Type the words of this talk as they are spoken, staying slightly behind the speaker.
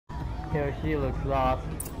Here she looks lost.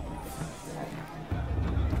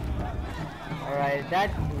 Alright,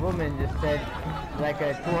 that woman just said like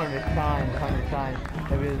 200 times, 100 times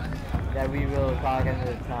that we will talk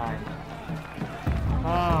another time.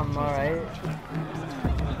 Alright.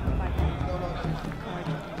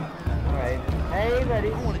 Alright. Hey,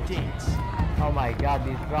 buddy. I want to dance. Oh my god,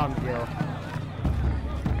 these drums, yo.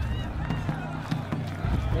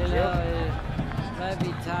 Hello, it's might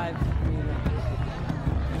be time for me to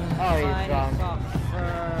Oh, he's drunk.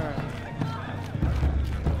 suffer.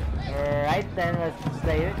 Alright then, let's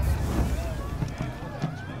save it.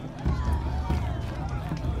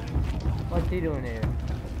 What's he doing here?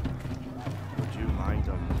 Would you mind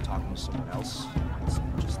talking to someone else? It's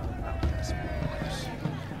just about this.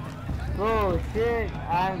 Bullshit!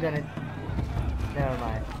 I'm gonna... Never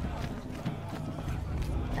mind.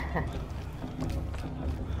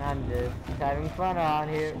 I'm just having fun around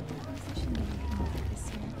here.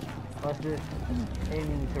 What's this?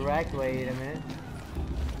 Interact? Wait a minute.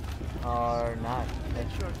 Or not. That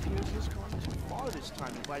shark tears has gone too far this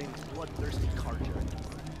time, inviting this bloodthirsty carja.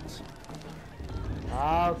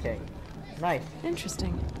 Okay. Nice.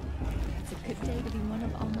 Interesting. It's a good day to be one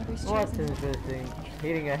of All Mother's What's chosen. interesting?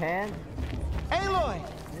 Heating a hand? Aloy!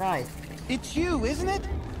 Nice. It's you, isn't it?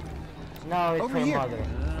 No, it's Over her here. mother.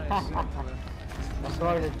 Of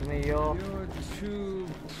course it's me, yo. You're too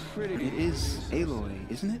pretty. It is Aloy,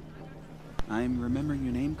 isn't it? I'm remembering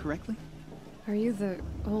your name correctly? Are you the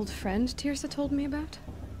old friend Tirsa told me about?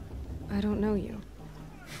 I don't know you.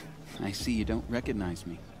 I see you don't recognize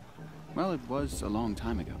me. Well, it was a long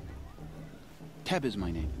time ago. Teb is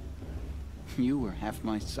my name. You were half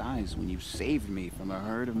my size when you saved me from a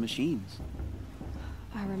herd of machines.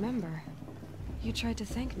 I remember. You tried to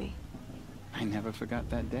thank me. I never forgot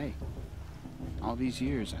that day. All these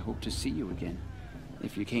years, I hope to see you again,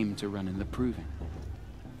 if you came to run in the Proving.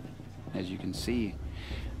 As you can see,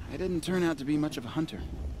 I didn't turn out to be much of a hunter.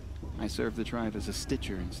 I served the tribe as a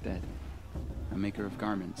stitcher instead, a maker of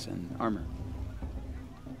garments and armor.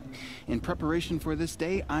 In preparation for this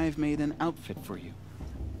day, I've made an outfit for you.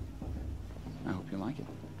 I hope you like it.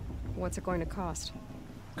 What's it going to cost?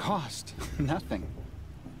 Cost? Nothing.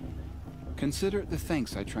 Consider it the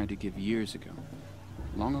thanks I tried to give years ago.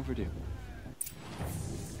 Long overdue.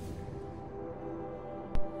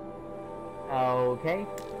 Okay.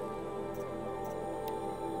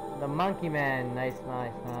 The monkey man. Nice,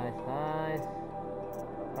 nice, nice, nice.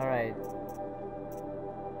 Alright.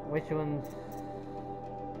 Which one's...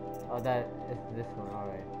 Oh, that is this one.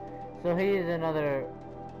 Alright. So he is another...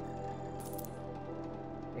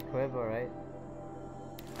 Equip, alright.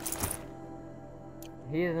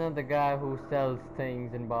 He is another guy who sells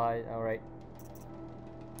things and buys. Alright.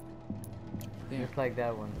 Just like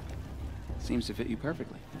that one. Seems to fit you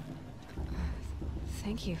perfectly.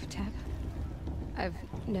 Thank you, Teb. I've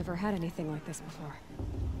never had anything like this before.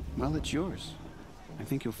 Well, it's yours. I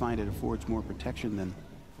think you'll find it affords more protection than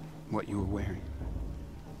what you were wearing.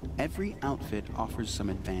 Every outfit offers some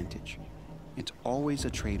advantage. It's always a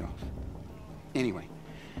trade-off. Anyway,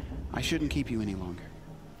 I shouldn't keep you any longer.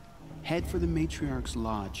 Head for the Matriarch's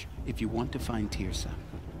Lodge if you want to find Tirsa.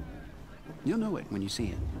 You'll know it when you see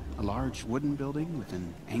it. A large wooden building with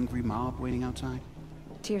an angry mob waiting outside.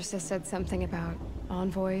 Tirsa said something about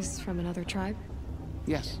envoys from another tribe?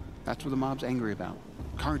 Yes, that's what the mob's angry about.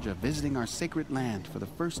 Karja visiting our sacred land for the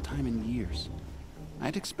first time in years.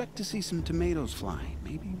 I'd expect to see some tomatoes fly,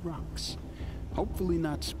 maybe rocks. Hopefully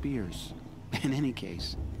not spears. In any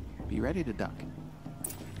case, be ready to duck.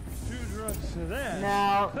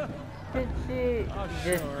 Now, did she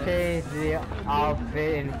just change the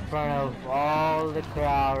outfit in front of all the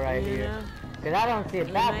crowd right here? Because I don't see a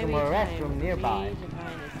bathroom or a restroom nearby.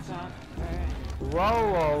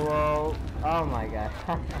 Whoa, whoa, whoa. Oh my god.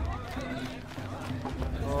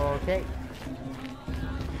 Okay.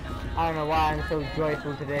 I don't know why I'm so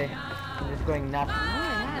joyful today. I'm just going nuts.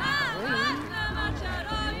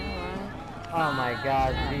 Oh my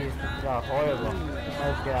god, these are horrible.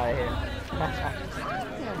 Let's get out of here.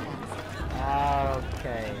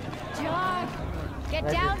 Okay. John, get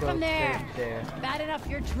Let's down just go from there. straight there. Bad enough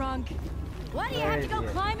you're drunk. Why do you Where have to is go he?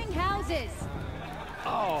 climbing houses?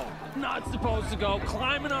 Oh, not supposed to go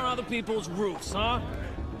climbing on other people's roofs, huh?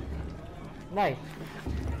 Nice.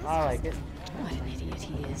 I like it. What an idiot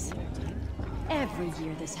he is. Every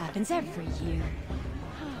year this happens, every year.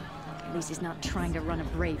 At least he's not trying to run a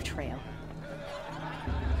brave trail.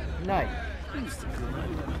 Nice. What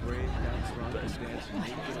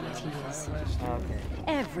an idiot he is. Okay.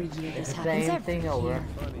 Every year It's this the happens, same every thing year. over.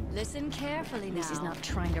 Listen carefully now. At least he's not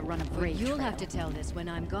trying to run a brave You'll trail. have to tell this when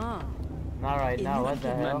I'm gone. Alright, now what the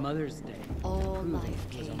My hell? Mother's Day. All Who life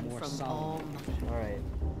was a came more from all Alright.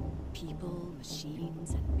 people,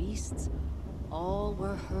 machines, and beasts, all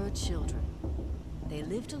were her children. They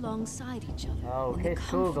lived alongside each other. Oh, in the okay,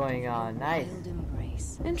 school comfort going of on. her Nice. wild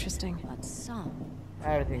embrace. Interesting. But some,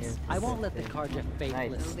 Everything is. I won't let the interesting. Carja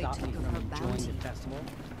faithless Though they stop me took from her enjoying bounty, the festival.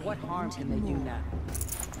 they What harm wanted can they do more. now?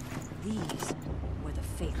 these were the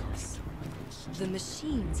faithless. The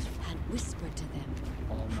machines had whispered to them,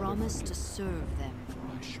 promised to serve them,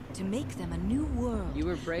 to make them a new world. You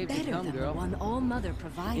were brave to better come, than girl. the one All Mother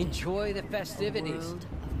provided. Enjoy the A festivities. world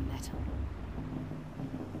of metal.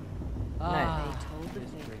 Ah, They told the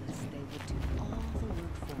faithless they would do all the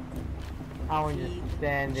work for them. I want to just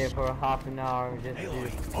stand there for half an hour just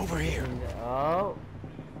to. Over here. Oh.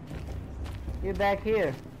 You're back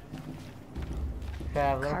here.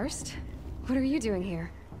 Traveler. Karst? What are you doing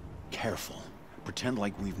here? Careful. Pretend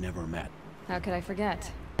like we've never met. How could I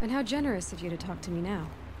forget? And how generous of you to talk to me now.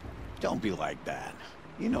 Don't be like that.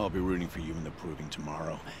 You know I'll be rooting for you in the proving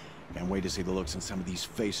tomorrow. Can't wait to see the looks on some of these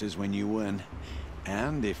faces when you win.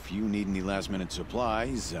 And if you need any last-minute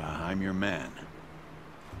supplies, I'm your man.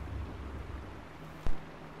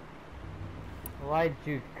 Why'd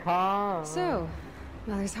you come? So,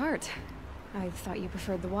 Mother's Heart. I thought you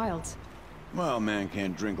preferred the wilds. Well, man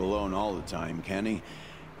can't drink alone all the time, can he?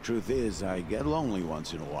 Truth is, I get lonely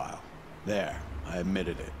once in a while. There, I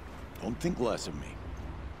admitted it. Don't think less of me.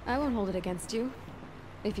 I won't hold it against you,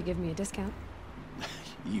 if you give me a discount.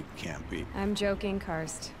 You can't be. I'm joking,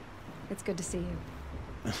 Karst. It's good to see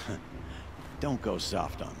you. Don't go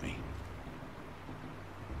soft on me.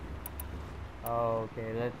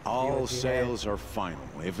 Okay, let's. see All what you sales are final.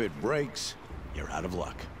 If it breaks, you're out of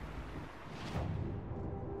luck.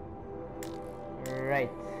 have.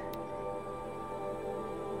 Right.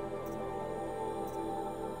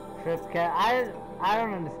 Tripcat. I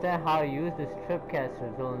don't understand how to use this tripcaster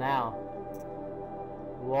until now.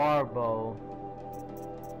 Warbow.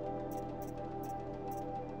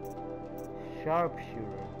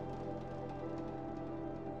 Sharpshooter.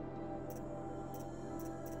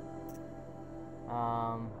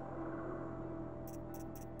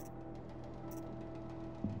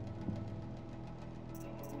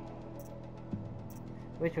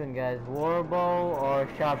 Which one, guys? Warbow or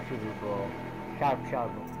sharpshooter bow? Sharp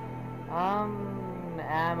bow.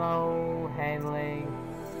 Ammo, handling.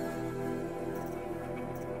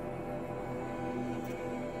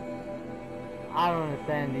 I don't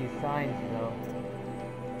understand these signs though.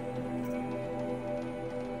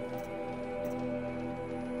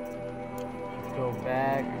 Let's go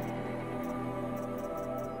back.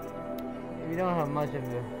 We don't have much of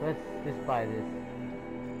it. Let's just buy this.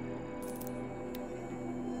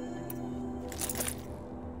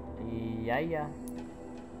 Yeah.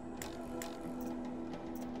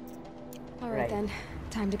 Alright Right. then,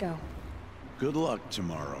 time to go. Good luck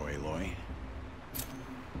tomorrow, Aloy.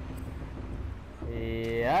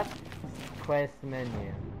 Yep. Quest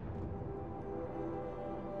menu.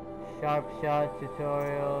 Sharp shot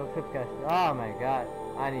tutorial. Tripcaster. Oh my god.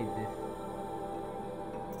 I need this.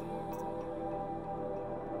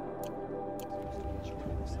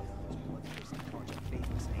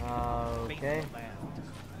 Okay.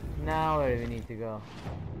 Now where do we need to go?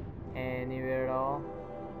 Anywhere at all?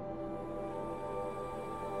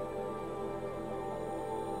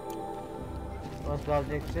 What's the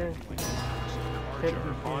objective?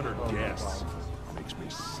 Honored guests. Makes me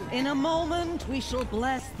sick. In a moment, we shall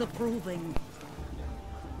bless the proving.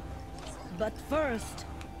 But first,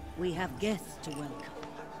 we have guests to welcome.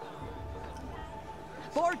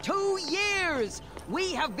 For 2 years,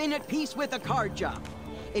 we have been at peace with the Carja.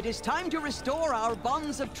 It is time to restore our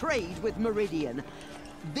bonds of trade with Meridian.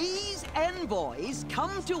 These envoys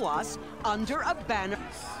come to us under a banner.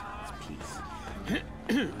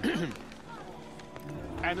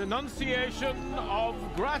 An enunciation of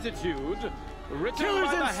gratitude written Killers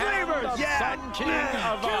by the and hand slavers! of Yeah! Sun King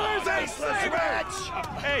of Killers and slavers!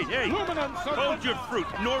 Hey! Luminance of Hold your fruit,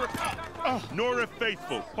 Nora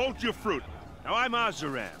Faithful. Hold your fruit. Now I'm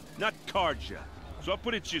Azaram, not Carja, so I'll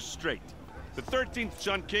put it to you straight. The 13th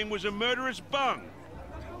Sun King was a murderous bung.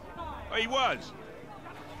 Oh, he was.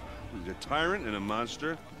 He was a tyrant and a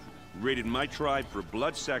monster. Raided my tribe for a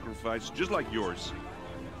blood sacrifice, just like yours.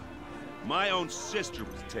 My own sister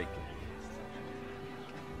was taken.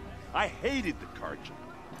 I hated the Carja.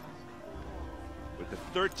 But the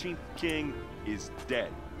 13th king is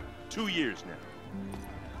dead. 2 years now.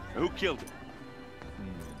 Now, who killed him?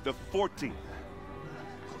 The 14th.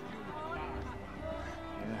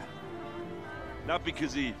 Not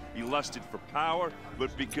because he lusted for power,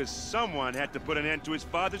 but because someone had to put an end to his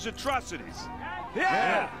father's atrocities.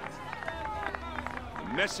 Yeah!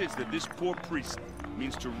 The message that this poor priest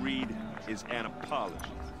means to read is an apology.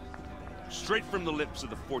 Straight from the lips of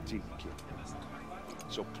the 14th king.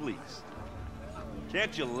 So please,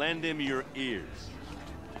 can't you lend him your ears?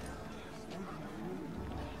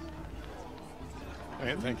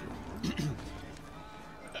 Thank you.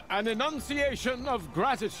 An enunciation of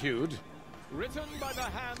gratitude, written by the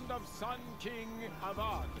hand of Sun King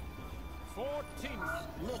Avad, 14th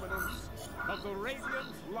luminance of the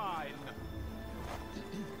Radiant Line.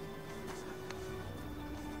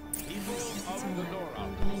 People of the Nora.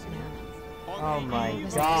 Oh my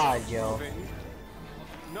god, yo.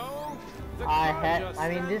 I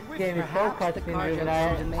mean, this game is so cutscene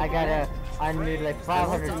driven. I gotta unmute like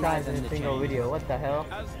 500 times in a single video. What the hell?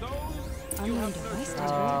 Unknown device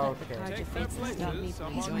Oh, the okay. Karja fates to stop me.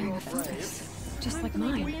 He's wearing a focus, just like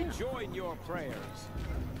mine. Join your prayers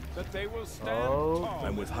that they will stand Oh.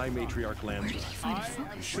 I'm with High Matriarch Lanza. Find a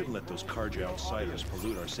focus. You shouldn't let those Karja outsiders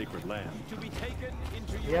pollute our sacred land. to be taken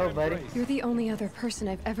into Yo, your buddy. embrace. You're the only other person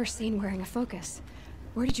I've ever seen wearing a focus.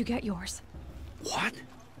 Where did you get yours? What?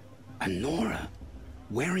 A Nora?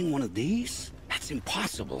 Wearing one of these? That's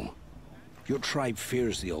impossible. Your tribe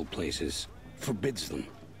fears the old places, forbids them.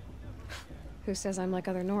 Who says I'm like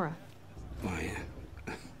other Nora? Why,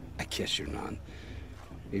 I guess you're not.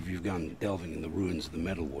 If you've gone delving in the ruins of the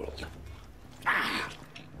metal world.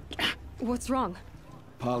 What's wrong?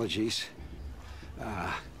 Apologies.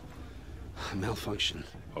 Malfunction.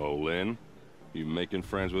 Oh, Lynn, you making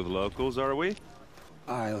friends with locals, are we?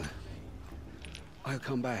 I'll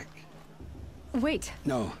come back. Wait.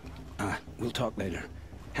 No, we'll talk later.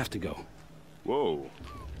 Have to go. Whoa.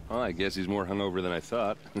 Well, I guess he's more hungover than I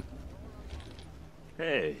thought.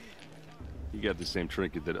 Hey, you got the same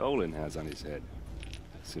trinket that Olin has on his head.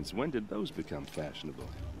 Since when did those become fashionable?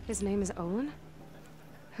 His name is Olin?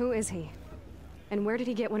 Who is he? And where did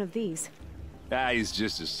he get one of these? He's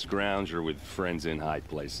just a scrounger with friends in high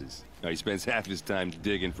places. Now, he spends half his time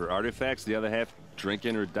digging for artifacts, the other half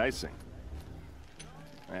drinking or dicing.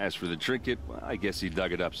 As for the trinket, well, I guess he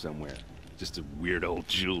dug it up somewhere. Just a weird old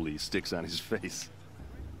jewel he sticks on his face.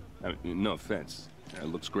 I mean, no offense. It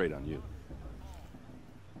looks great on you.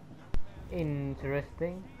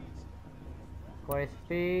 Interesting. Quiet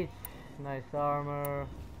speech, nice armor.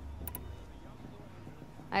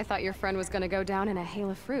 I thought your friend was gonna go down in a hail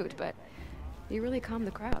of fruit, but you really calmed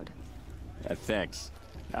the crowd. Thanks.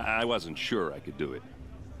 I wasn't sure I could do it.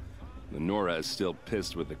 The Nora is still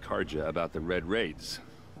pissed with the Karja about the Red Raids,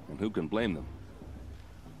 and who can blame them?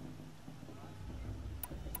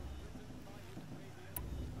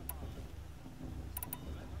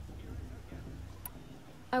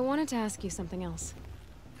 I wanted to ask you something else.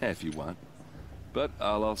 If you want. But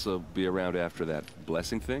I'll also be around after that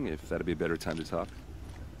blessing thing, if that'd be a better time to talk.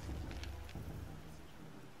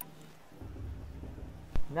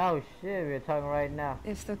 No shit, we're talking right now.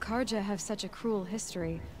 If the Karja have such a cruel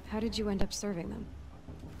history, how did you end up serving them?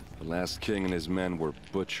 The last king and his men were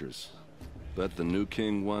butchers. But the new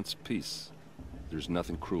king wants peace. There's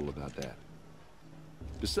nothing cruel about that.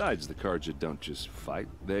 Besides, the Karja don't just fight,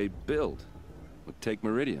 they build. Take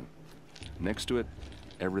Meridian. Next to it,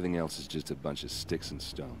 everything else is just a bunch of sticks and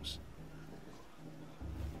stones.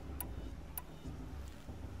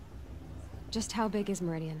 Just how big is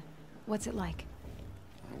Meridian? What's it like?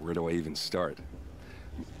 Where do I even start?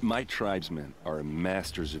 My tribesmen are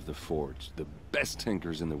masters of the forge, the best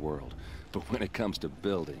tinkers in the world. But when it comes to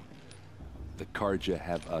building, the Karja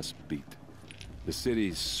have us beat. The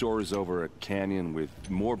city soars over a canyon with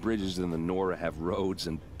more bridges than the Nora have roads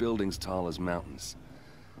and buildings tall as mountains.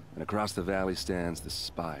 And across the valley stands the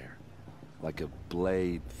spire, like a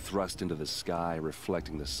blade thrust into the sky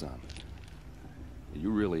reflecting the sun. You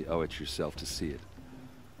really owe it yourself to see it.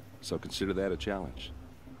 So consider that a challenge.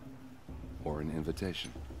 Or an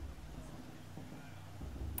invitation.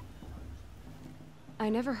 I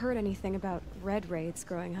never heard anything about Red Raids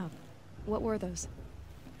growing up. What were those?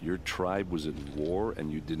 Your tribe was at war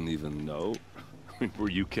and you didn't even know? Were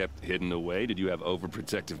you kept hidden away? Did you have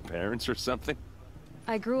overprotective parents or something?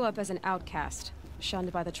 I grew up as an outcast,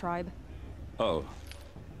 shunned by the tribe. Oh.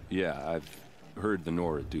 Yeah, I've heard the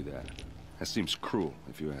Nora do that. That seems cruel,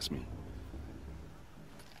 if you ask me.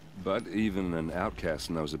 But even an outcast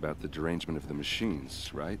knows about the derangement of the machines,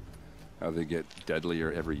 right? How they get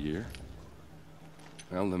deadlier every year?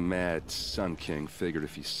 Well, the mad Sun King figured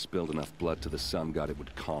if he spilled enough blood to the Sun God, it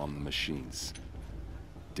would calm the machines.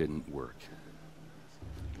 Didn't work.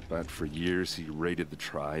 But for years, he raided the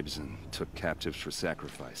tribes and took captives for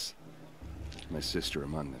sacrifice. My sister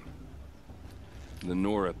among them. The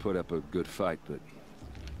Nora put up a good fight, but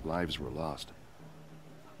lives were lost.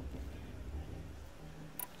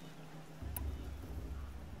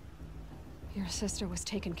 Your sister was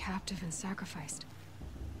taken captive and sacrificed.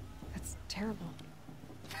 That's terrible.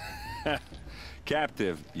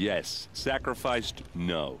 Captive, yes. Sacrificed,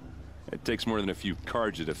 no. It takes more than a few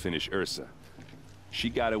Carja to finish Ursa. She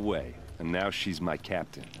got away, and now she's my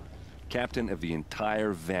captain. Captain of the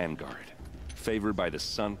entire Vanguard. Favored by the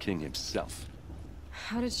Sun King himself.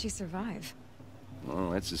 How did she survive?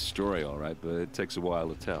 Well, that's a story, all right, but it takes a while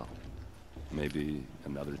to tell. Maybe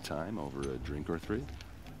another time over a drink or three?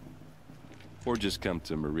 Or just come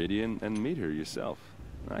to Meridian and meet her yourself.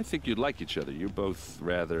 I think you'd like each other. You're both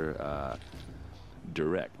rather,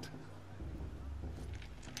 direct.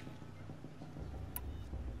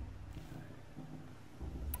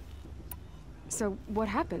 So, what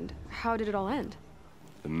happened? How did it all end?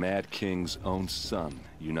 The Mad King's own son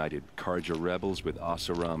united Carja rebels with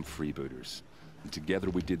Oseram freebooters. And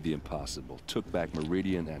together we did the impossible, took back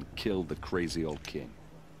Meridian and killed the crazy old king.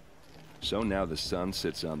 So now the son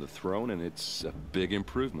sits on the throne and it's a big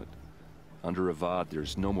improvement. Under Avad,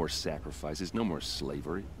 there's no more sacrifices, no more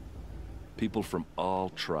slavery. People from all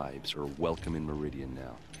tribes are welcome in Meridian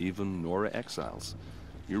now, even Nora exiles.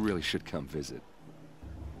 You really should come visit.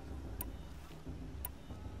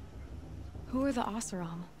 Who are the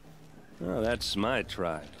Oseram? Oh, that's my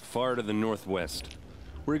tribe, far to the northwest.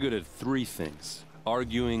 We're good at three things: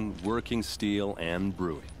 arguing, working steel, and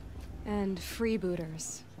brewing. And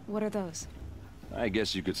freebooters. What are those? I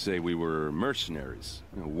guess you could say we were mercenaries,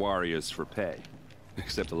 warriors for pay.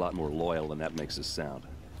 Except a lot more loyal than that makes us sound.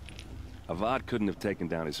 Avad couldn't have taken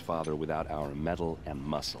down his father without our metal and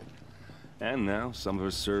muscle. And now, some of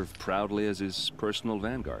us serve proudly as his personal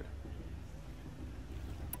vanguard.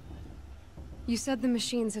 You said the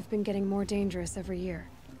machines have been getting more dangerous every year.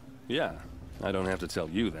 Yeah, I don't have to tell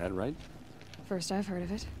you that, right? First I've heard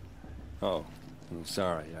of it. Oh, I'm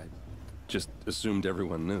sorry. I just assumed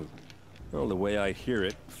everyone knew. Well, the way I hear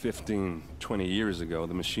it, 15, 20 years ago,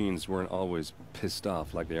 the machines weren't always pissed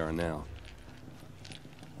off like they are now.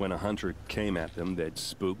 When a hunter came at them, they'd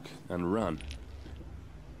spook and run.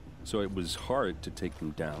 So it was hard to take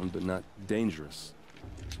them down, but not dangerous,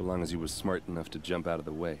 so long as he was smart enough to jump out of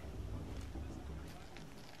the way.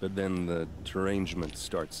 But then the derangement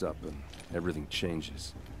starts up and everything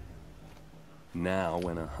changes. Now,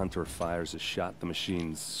 when a hunter fires a shot, the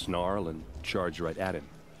machines snarl and charge right at him.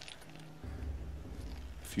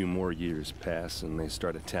 A few more years pass and they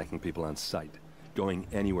start attacking people on sight. Going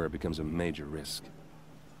anywhere becomes a major risk.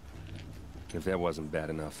 If that wasn't bad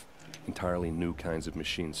enough, entirely new kinds of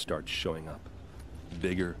machines start showing up.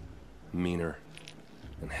 Bigger, meaner,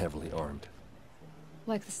 and heavily armed.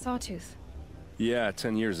 Like the Sawtooth. Yeah,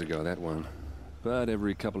 10 years ago, that one. But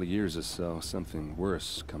every couple of years or so, something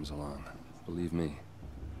worse comes along. Believe me.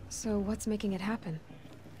 So what's making it happen?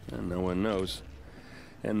 And no one knows.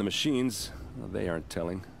 And the machines, well, they aren't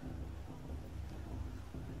telling.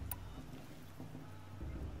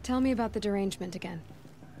 Tell me about the derangement again.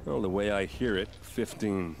 Well, the way I hear it,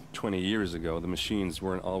 15, 20 years ago, the machines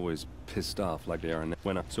weren't always pissed off like they are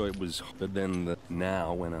now. So it was, but then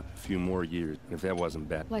now, when a few more years, if that wasn't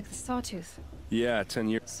bad. Like the Sawtooth. Yeah, 10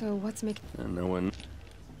 years. So what's making... And no one...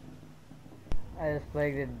 I just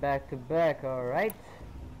played it back to back, alright?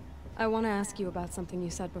 I want to ask you about something you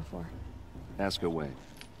said before. Ask away.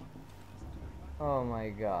 Oh my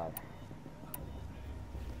god.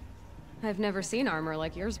 I've never seen armor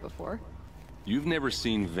like yours before. You've never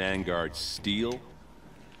seen Vanguard steel?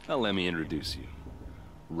 Well, let me introduce you.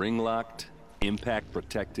 Ring-locked,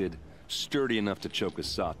 impact-protected, sturdy enough to choke a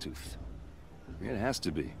sawtooth. It has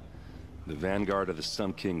to be. The Vanguard of the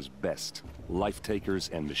Sun King's best. Life-takers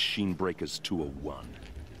and machine-breakers to a one.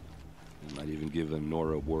 It might even give a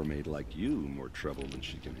Nora warmaid like you more trouble than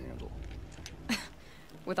she can handle.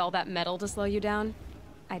 With all that metal to slow you down?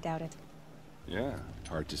 I doubt it. Yeah,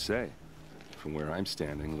 hard to say. From where I'm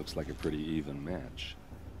standing, looks like a pretty even match.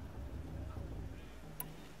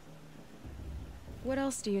 What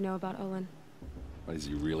else do you know about Olin? Is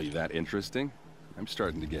he really that interesting? I'm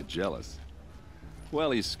starting to get jealous.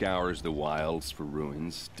 Well, he scours the wilds for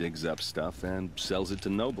ruins, digs up stuff, and sells it to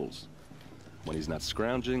nobles. When he's not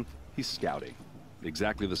scrounging, he's scouting.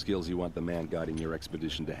 Exactly the skills you want the man guiding your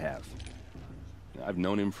expedition to have. I've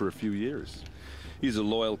known him for a few years. He's a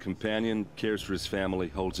loyal companion, cares for his family,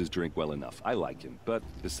 holds his drink well enough. I like him, but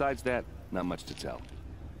besides that, not much to tell.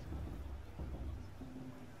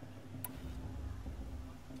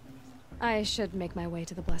 I should make my way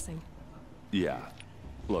to the blessing. Yeah.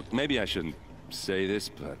 Look, maybe I shouldn't say this,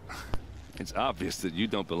 but it's obvious that you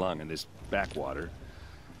don't belong in this backwater.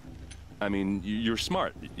 I mean, you're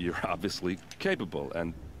smart. You're obviously capable,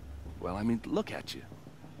 and, well, I mean, look at you.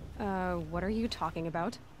 What are you talking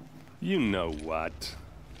about? You know what.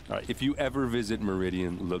 If you ever visit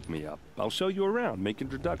Meridian, look me up. I'll show you around, make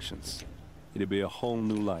introductions. It'll be a whole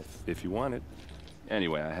new life, if you want it.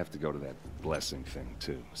 Anyway, I have to go to that blessing thing,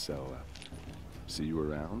 too. So, see you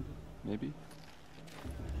around, maybe?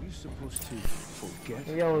 Are you supposed to forget?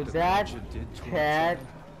 Yo, that cat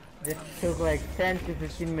just took like 10 to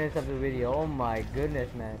 15 minutes of the video. Oh my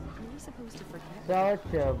goodness, man. Am I supposed to forget?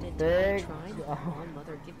 Such a big...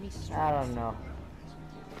 Mother, give me I don't know.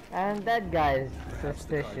 And that guy is Perhaps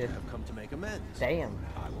the suspicious. Guardian have come to make amends. Damn.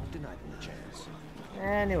 I won't deny them the chance.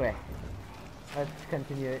 Anyway, let's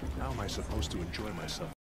continue it. How am I supposed to enjoy myself?